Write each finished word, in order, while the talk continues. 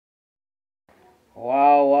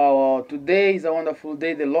Wow, wow, wow. Today is a wonderful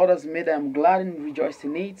day. The Lord has made. I'm glad and rejoiced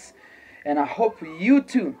in it. And I hope you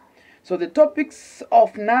too. So the topics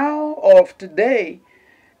of now, of today,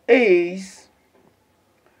 is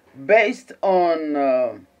based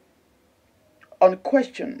on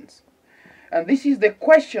questions. And this is the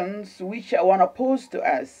questions which I want to pose to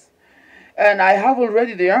us. And I have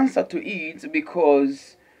already the answer to it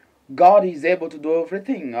because God is able to do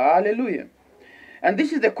everything. Hallelujah. And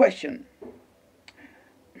this is the question.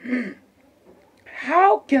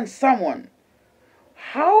 How can someone,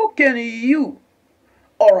 how can you,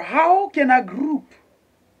 or how can a group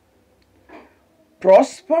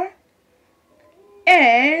prosper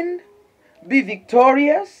and be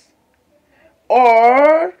victorious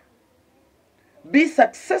or be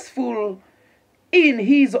successful in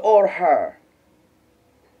his or her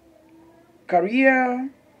career,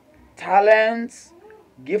 talents,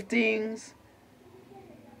 giftings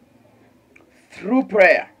through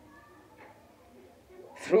prayer?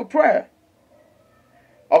 Through prayer.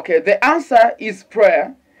 Okay, the answer is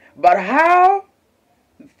prayer. But how,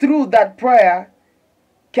 through that prayer,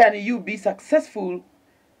 can you be successful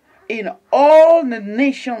in all the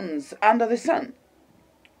nations under the sun?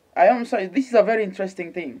 I am sorry, this is a very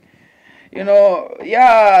interesting thing.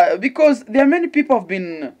 Yeah, because there are many people have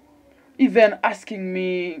been even asking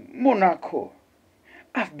me, Monakho,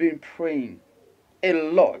 I've been praying a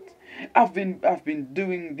lot. I've been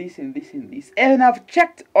doing this and this and this, and I've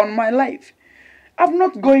checked on my life. I'm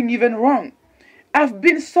not going even wrong. I've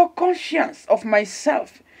been so conscious of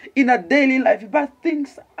myself in a daily life, but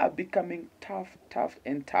things are becoming tough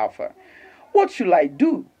and tougher. What should I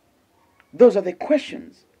do? Those are the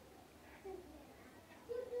questions.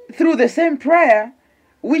 Through the same prayer,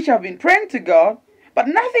 which I've been praying to God, but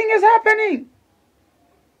nothing is happening.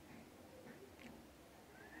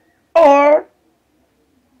 Or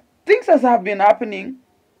things have been happening,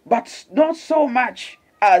 but not so much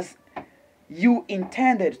as you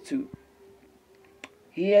intended to.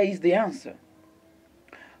 Here is the answer.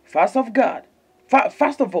 First of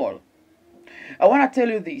all, I want to tell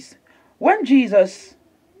you this. When Jesus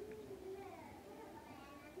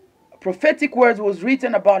prophetic words was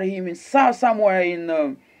written about him in somewhere in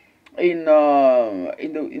the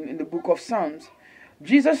book of Psalms,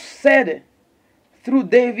 Jesus said through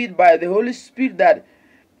David by the Holy Spirit that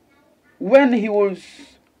when he will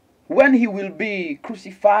be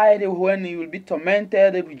crucified, when he will be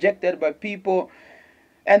tormented, rejected by people,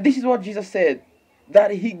 and this is what Jesus said,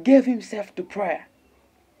 that he gave himself to prayer.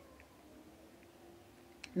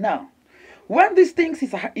 Now, when these things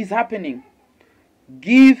is happening,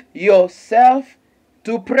 give yourself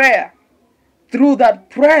to prayer. Through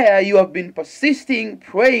that prayer, you have been persisting,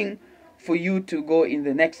 praying for you to go in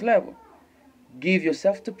the next level. Give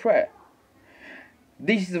yourself to prayer.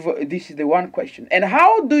 This is the one question. And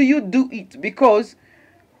how do you do it? Because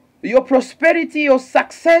your prosperity, your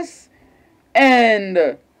success,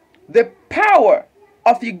 and the power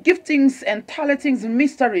of your giftings and talentings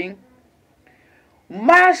ministering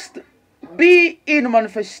must be in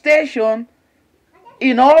manifestation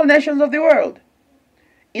in all nations of the world,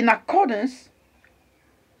 in accordance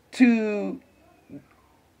to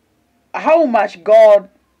how much God,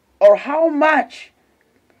 or how much,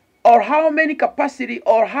 or how many capacity,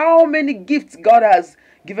 or how many gifts God has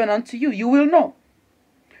given unto you. You will know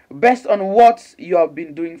based on what you have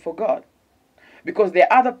been doing for God. Because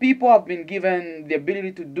the other people have been given the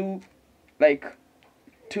ability to do like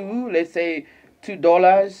let's say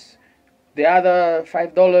 $2, the other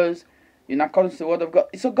 $5, in accordance to the word of God.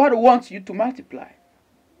 So God wants you to multiply.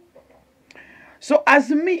 So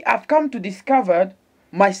as me, I've come to discover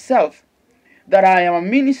myself that I am a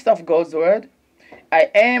minister of God's word. I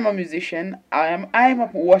am a musician. I am a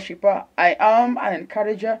worshiper. I am an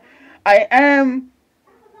encourager. I am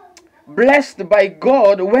blessed by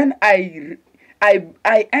God when I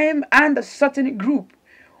am under certain group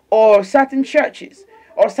or certain churches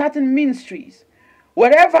or certain ministries.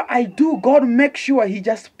 Whatever I do, God makes sure he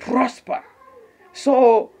just prosper.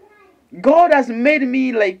 So God has made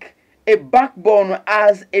me like a backbone,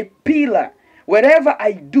 as a pillar. Wherever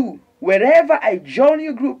I do, wherever I join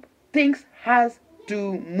your group, things has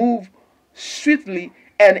to move swiftly,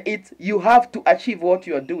 and you have to achieve what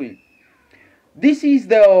you are doing. This is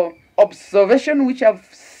the observation which I've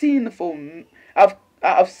seen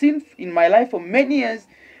in my life for many years,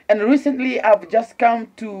 and recently I've just come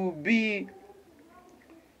to be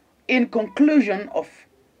in conclusion of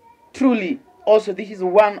truly also this is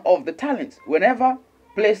one of the talents. Whenever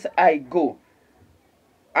place I go,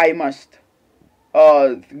 I must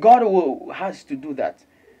God has to do that.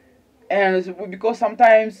 And because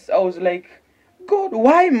sometimes I was like, God,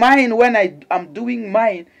 why mine when am doing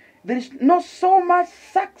mine? There is not so much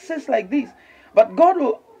success like this. But God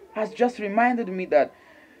has just reminded me that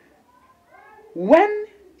when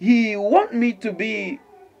He wants me to be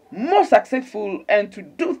more successful and to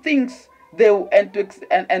do things and to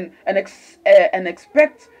and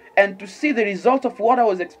expect and to see the result of what I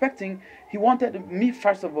was expecting, He wanted me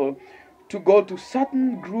first of all to go to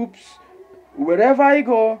certain groups wherever I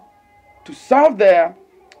go to serve there.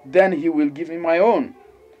 Then He will give me my own,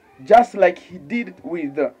 just like He did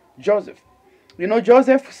with Joseph. You know,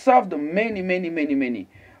 Joseph served many,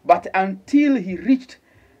 but until he reached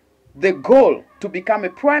the goal to become a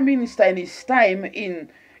prime minister in his time in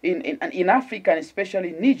Africa, and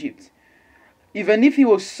especially in Egypt, even if he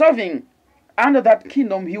was serving under that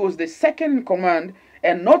kingdom, he was the second in command.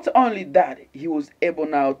 And not only that, he was able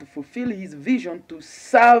now to fulfill his vision to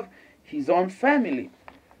serve his own family.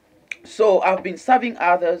 So I've been serving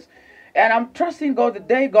others, and I'm trusting God. The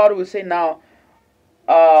day God will say, now,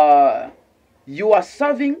 you are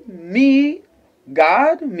serving me,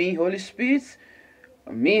 God, me, Holy Spirit,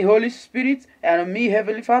 and me,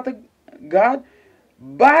 Heavenly Father, God.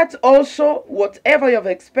 But also, whatever you're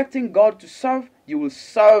expecting God to serve, you will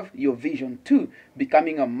serve your vision too,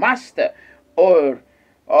 becoming a master or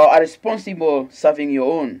a responsible serving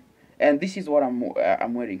your own. And this is what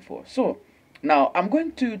I'm waiting for. So now I'm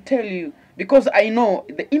going to tell you, because I know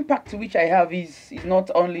the impact which I have is not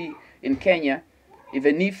only in Kenya,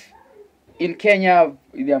 even if in Kenya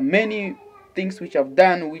there are many things which I've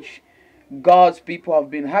done which God's people have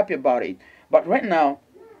been happy about it. But right now,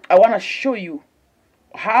 I want to show you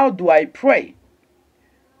how do I pray.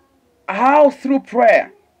 How through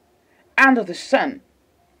prayer under the sun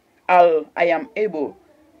I am able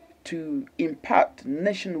to impact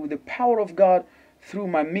nation with the power of God through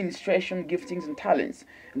my ministration, giftings, and talents.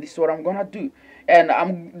 And this is what I'm gonna do. And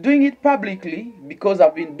I'm doing it publicly because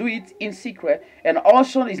I've been doing it in secret. And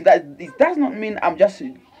also, it does not mean I'm just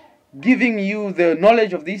giving you the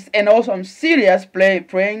knowledge of this. And also, I'm serious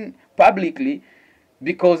praying publicly,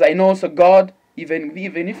 because I know also God, even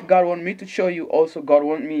if God wants me to show you, also God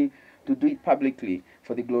wants me to do it publicly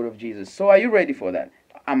for the glory of Jesus. So are you ready for that?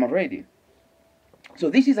 I'm ready. So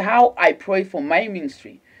this is how I pray for my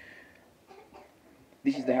ministry.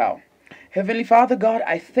 This is the how. Heavenly Father God,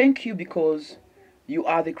 I thank you because you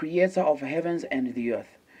are the creator of heavens and the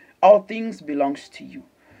earth. All things belongs to you.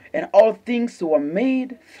 And all things were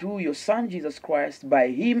made through your Son Jesus Christ. By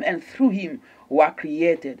him and through him were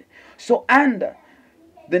created. So under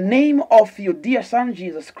the name of your dear Son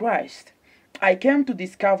Jesus Christ, I came to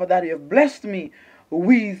discover that you have blessed me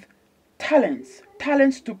with talents.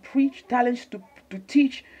 Talents to preach, talents to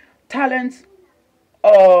teach, talents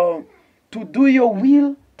to do your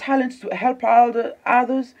will, talents to help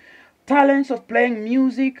others, talents of playing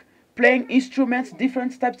music, playing instruments,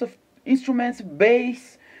 different types of instruments,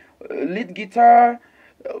 bass, lead guitar,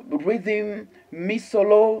 rhythm, me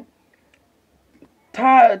solo,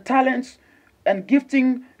 talents and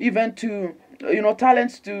gifting, even to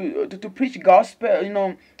talents to preach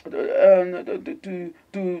gospel,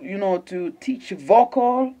 to teach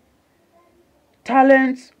vocal,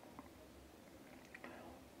 talents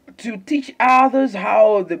to teach others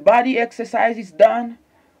how the body exercise is done,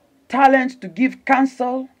 talents to give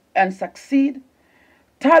counsel and succeed,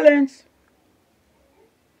 talents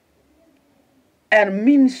and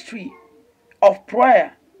ministry of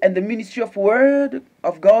prayer and the ministry of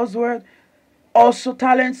God's word, also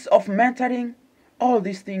talents of mentoring. All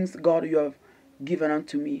these things, God, you have given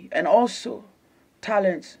unto me, and also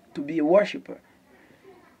talents to be a worshiper.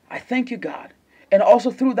 I thank you, God. And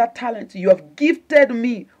also through that talent, you have gifted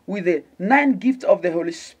me with the 9 gifts of the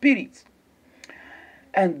Holy Spirit.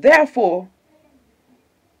 And therefore,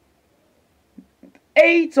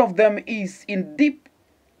 8 of them is in deep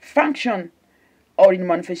function or in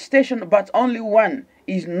manifestation, but only 1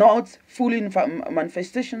 is not fully in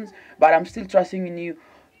manifestations. But I'm still trusting in you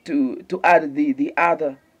to add the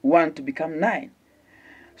other 1 to become 9.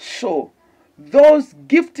 So those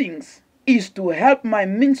giftings is to help my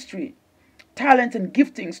ministry, talent and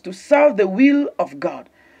giftings to serve the will of God.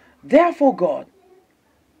 Therefore, God,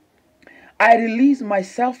 I release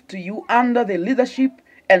myself to you under the leadership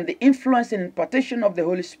and the influence and impartation of the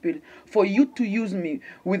Holy Spirit, for you to use me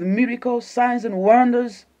with miracles, signs, and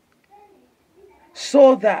wonders,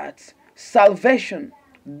 so that salvation,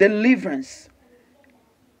 deliverance,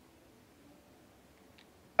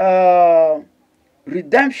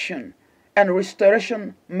 redemption, and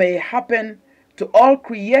restoration may happen to all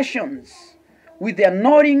creations with the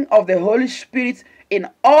anointing of the Holy Spirit in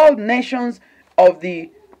all nations of the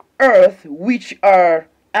earth which are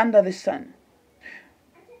under the sun.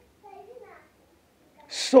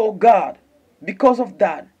 So God, because of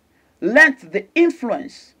that, let the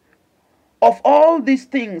influence of all these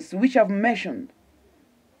things which I've mentioned,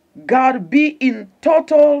 God, be in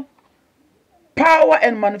total power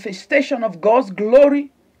and manifestation of God's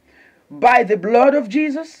glory by the blood of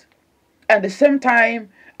Jesus. At the same time,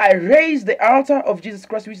 I raise the altar of Jesus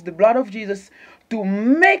Christ, which is the blood of Jesus, to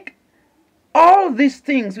make all these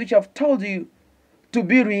things which I've told you to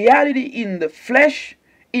be reality in the flesh,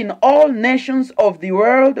 in all nations of the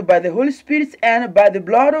world, by the Holy Spirit and by the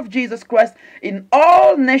blood of Jesus Christ, in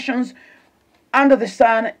all nations under the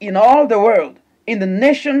sun, in all the world, in the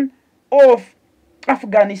nation of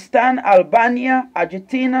Afghanistan, Albania,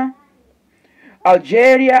 Argentina,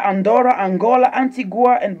 Algeria, Andorra, Angola,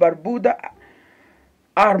 Antigua and Barbuda,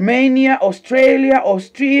 Armenia, Australia,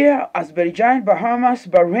 Austria, Azerbaijan, Bahamas,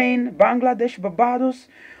 Bahrain, Bangladesh, Barbados,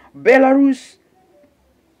 Belarus,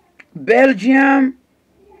 Belgium,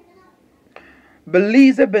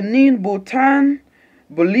 Belize, Benin, Bhutan,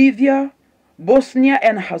 Bolivia, Bosnia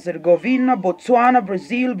and Herzegovina, Botswana,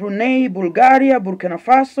 Brazil, Brunei, Bulgaria, Burkina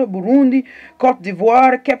Faso, Burundi, Cote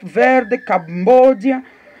d'Ivoire, Cape Verde, Cambodia,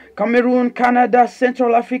 Cameroon, Canada,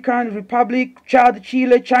 Central African Republic, Chad,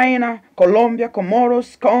 Chile, China, Colombia,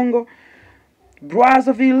 Comoros, Congo,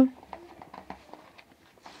 Brazzaville,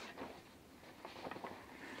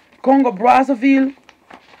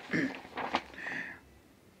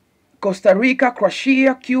 Costa Rica,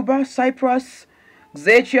 Croatia, Cuba, Cyprus,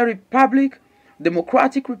 Czech Republic,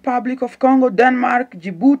 Democratic Republic of Congo, Denmark,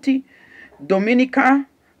 Djibouti, Dominican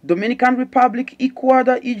Republic,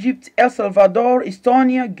 Ecuador, Egypt, El Salvador,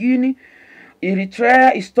 Estonia, Guinea,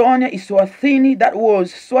 Eritrea, Estonia, Eswatini, that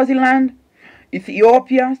was Swaziland,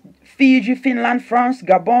 Ethiopia, Fiji, Finland, France,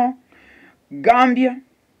 Gabon, Gambia,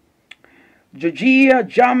 Georgia,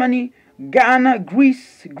 Germany, Ghana,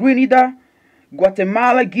 Greece, Grenada,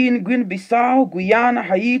 Guatemala, Guinea-Bissau, Guyana,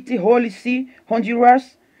 Haiti, Holy See,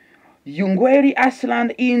 Honduras, Hungary,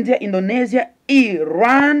 Iceland, India, Indonesia,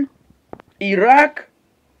 Iran, Iraq,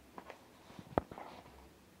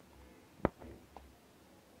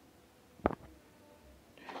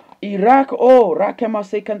 oh, Rakema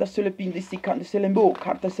Sekanda Sulepindi Sikanda Selembo,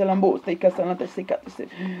 Karta Selambo, Stekasanata Sekata.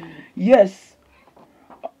 Yes.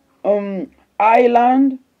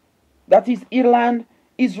 Ireland, that is Ireland,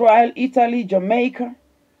 Israel, Italy, Jamaica,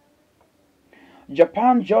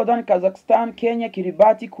 Japan, Jordan, Kazakhstan, Kenya,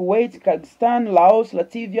 Kiribati, Kuwait, Kyrgyzstan, Laos,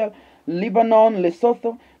 Latvia, Lebanon,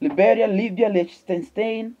 Lesotho, Liberia, Libya,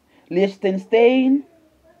 Liechtenstein,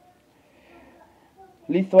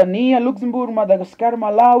 Lithuania, Luxembourg, Madagascar,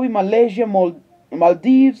 Malawi, Malaysia,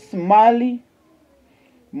 Maldives, Mali,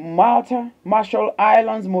 Malta, Marshall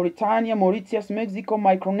Islands, Mauritania, Mauritius, Mexico,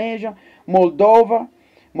 Micronesia, Moldova,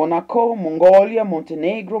 Monakho, Mongolia,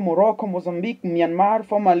 Montenegro, Morocco, Mozambique, Myanmar,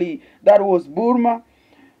 formerly that was Burma,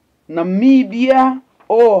 Namibia,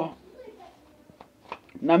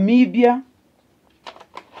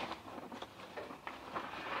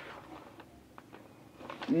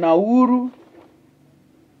 Nauru,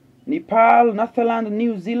 Nepal, Netherlands,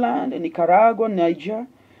 New Zealand, Nicaragua, Nigeria,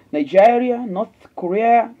 North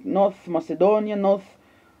Korea, North Macedonia,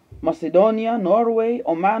 Norway,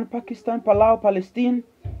 Oman, Pakistan, Palau, Palestine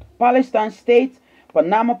State,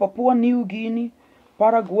 Panama, Papua New Guinea,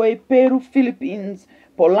 Paraguay, Peru, Philippines,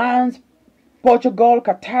 Poland, Portugal,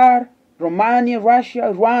 Qatar, Romania,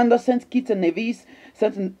 Russia, Rwanda, St. Kitts and Nevis,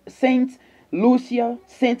 St. Lucia,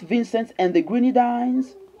 St. Vincent and the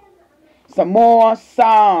Grenadines, Samoa,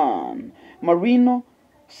 San Marino,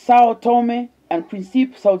 Sao Tome and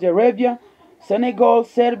Principe, Saudi Arabia, Senegal,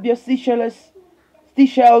 Serbia, Seychelles,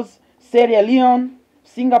 Sierra Leone,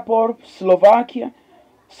 Singapore, Slovakia,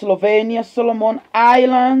 Slovenia, Solomon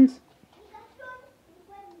Islands,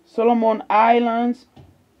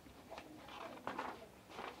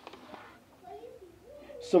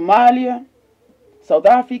 Somalia, South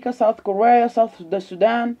Africa, South Korea, South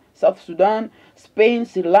Sudan, Spain,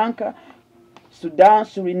 Sri Lanka, Sudan,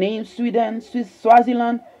 Suriname, Sweden,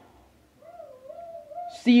 Swaziland,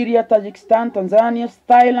 Syria, Tajikistan, Tanzania,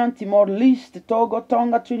 Thailand, Timor-Leste, Togo,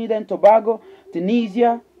 Tonga, Trinidad and Tobago,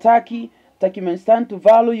 Tunisia, Turkey, Turkmenistan,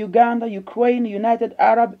 Tuvalu, Uganda, Ukraine, United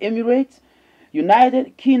Arab Emirates,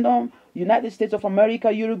 United Kingdom, United States of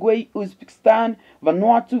America, Uruguay, Uzbekistan,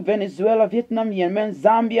 Vanuatu, Venezuela, Vietnam, Yemen,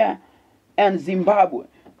 Zambia, and Zimbabwe.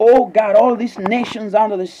 Oh God, all these nations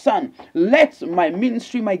under the sun, let my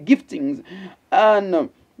ministry, my giftings, and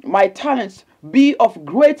my talents be of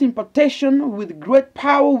great impartation, with great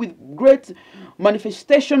power, with great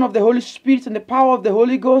manifestation of the Holy Spirit and the power of the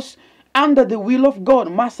Holy Ghost, under the will of God.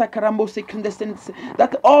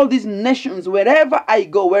 That all these nations, wherever I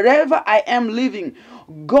go, wherever I am living,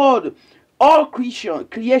 God, all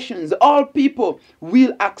creations, all people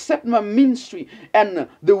will accept my ministry, and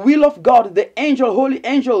the will of God, the holy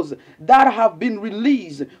angels that have been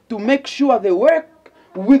released to make sure they work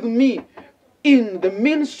with me in the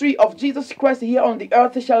ministry of Jesus Christ here on the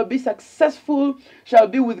earth shall be successful, shall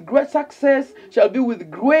be with great success, shall be with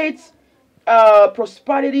great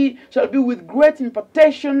prosperity, shall be with great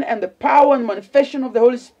impartation and the power and manifestation of the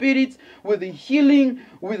Holy Spirit, with the healing,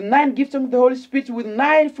 with 9 gifts of the Holy Spirit, with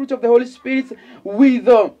 9 fruits of the Holy Spirit, with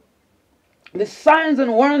the signs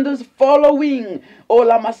and wonders following. Oh,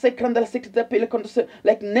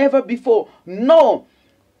 like never before. No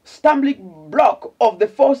stumbling block of the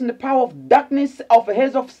force and the power of darkness, of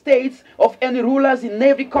heads of states, of any rulers in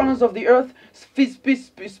every corners of the earth,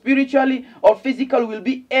 spiritually or physical, will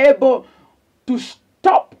be able to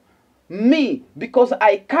stop me, because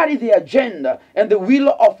I carry the agenda and the will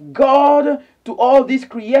of God to all these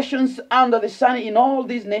creations under the sun in all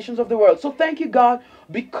these nations of the world. So thank you, God,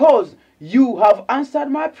 because you have answered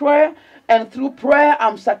my prayer, and through prayer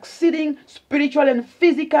I'm succeeding spiritually and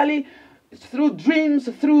physically, through dreams,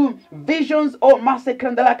 through visions. Oh,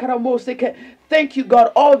 thank you,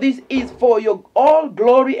 God. All this is for your all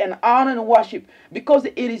glory and honor and worship, because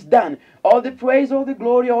it is done. All the praise, all the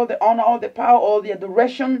glory, all the honor, all the power, all the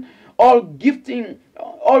adoration, all gifting,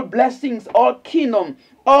 all blessings, all kingdom,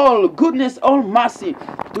 all goodness, all mercy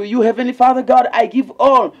to you, Heavenly Father God. I give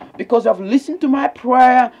all, because you have listened to my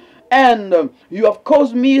prayer, and you have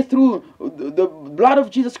caused me through the blood of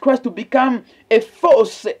Jesus Christ to become a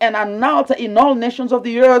force and an altar in all nations of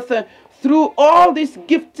the earth, through all these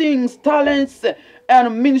giftings, talents,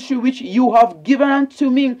 and ministry which you have given unto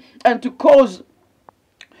me, and to cause,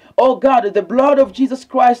 oh God, the blood of Jesus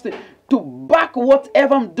Christ to back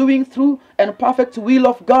whatever I'm doing through and perfect will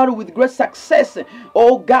of God with great success.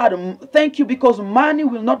 Oh God, thank you, because money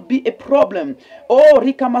will not be a problem. Oh,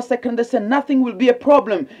 Rikama Sekende said nothing will be a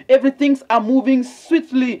problem. Everything's are moving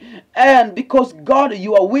swiftly, and because God,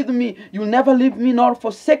 you are with me, you'll never leave me nor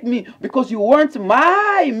forsake me, because you want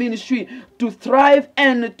my ministry to thrive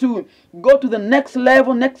and to go to the next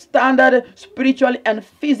level, next standard, spiritually and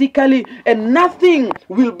physically, and nothing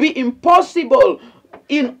will be impossible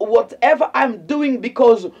in whatever I'm doing,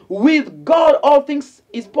 because with God all things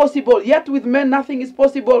is possible, yet with men nothing is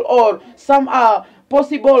possible, or some are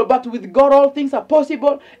possible, but with God all things are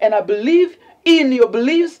possible. And I believe in your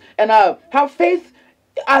beliefs, and I have faith,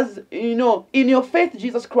 as you know, in your faith,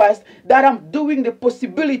 Jesus Christ, that I'm doing the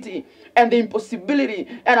possibility and the impossibility,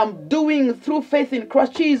 and I'm doing through faith in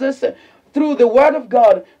Christ Jesus, through the word of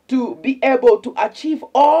God, to be able to achieve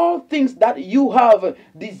all things that you have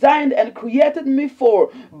designed and created me for,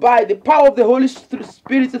 by the power of the Holy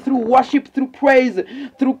Spirit, through worship, through praise,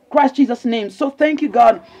 through Christ Jesus' name. So thank you,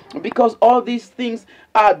 God, because all these things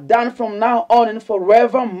are done from now on and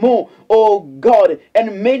forevermore, oh God.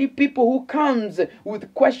 And many people who comes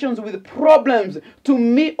with questions, with problems to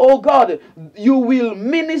me, oh God, you will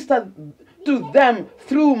minister to them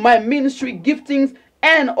through my ministry giftings,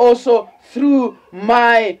 and also through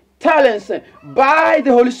my talents, by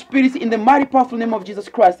the Holy Spirit, in the mighty powerful name of Jesus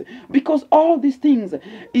Christ, because all these things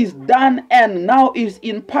is done and now is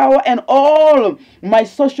in power. And all my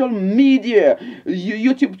social media,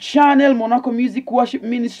 YouTube channel, Monakho Music Worship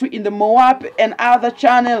Ministry in the Moab, and other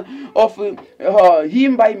channel of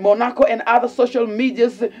him by Monakho, and other social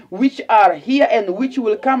medias which are here and which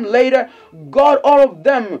will come later, God, all of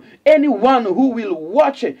them, anyone who will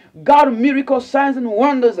watch God, miracles, signs and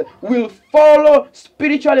wonders will follow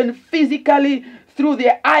spiritually and physically through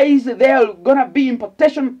their eyes. They're gonna be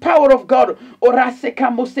impartation power of God,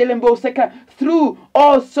 through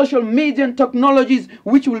all social media and technologies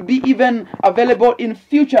which will be even available in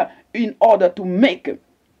future, in order to make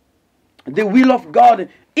the will of God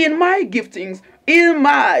in my giftings, in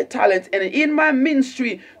my talents, and in my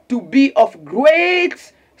ministry to be of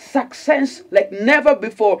great success like never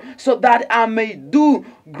before, so that I may do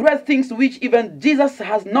great things which even Jesus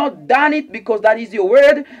has not done it, because that is your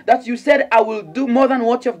word, that you said I will do more than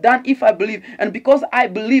what you've done if I believe. And because I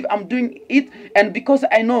believe, I'm doing it, and because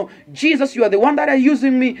I know, Jesus, you are the one that are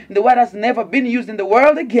using me. The word has never been used in the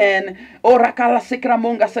world again.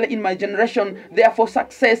 In my generation, therefore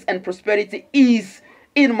success and prosperity is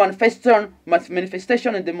in manifestation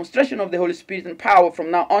and demonstration of the Holy Spirit and power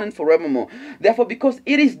from now on and forevermore. Therefore, because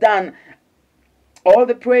it is done, all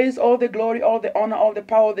the praise, all the glory, all the honor, all the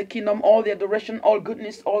power, the kingdom, all the adoration, all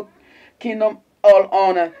goodness, all kingdom, all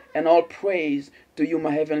honor, and all praise to you,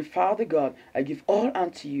 my heavenly Father God. I give all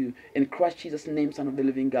unto you in Christ Jesus' name, Son of the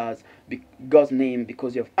living God's name,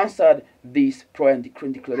 because you have answered this prayer and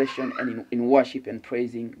declaration, and in worship and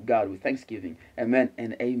praising God with thanksgiving. Amen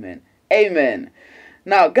and amen. Amen.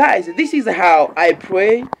 Now, guys, this is how I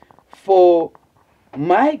pray for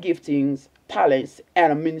my giftings, talents,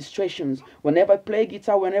 and administrations. Whenever I play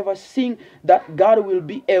guitar, whenever I sing, that God will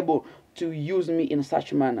be able to use me in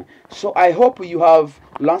such a manner. So I hope you have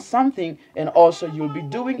learned something, and also you'll be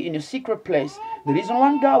doing in your secret place. The reason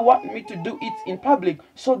why God want me to do it in public,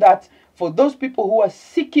 so that for those people who are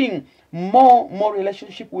seeking more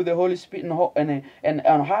relationship with the Holy Spirit, and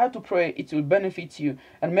how to pray, it will benefit you.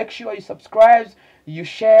 And make sure you subscribe, you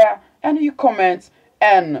share, and you comment,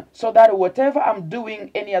 and so that whatever I'm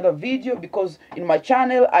doing, any other video, because in my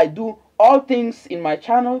channel I do all things in my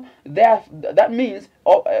channel there, that means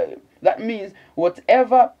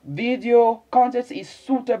whatever video content is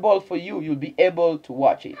suitable for you, you'll be able to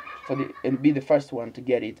watch it and be the first one to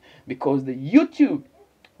get it, because the YouTube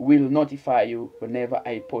will notify you whenever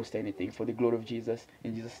I post anything, for the glory of Jesus.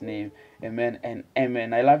 In Jesus' name, amen and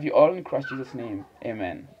amen. I love you all in Christ Jesus' name,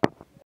 amen.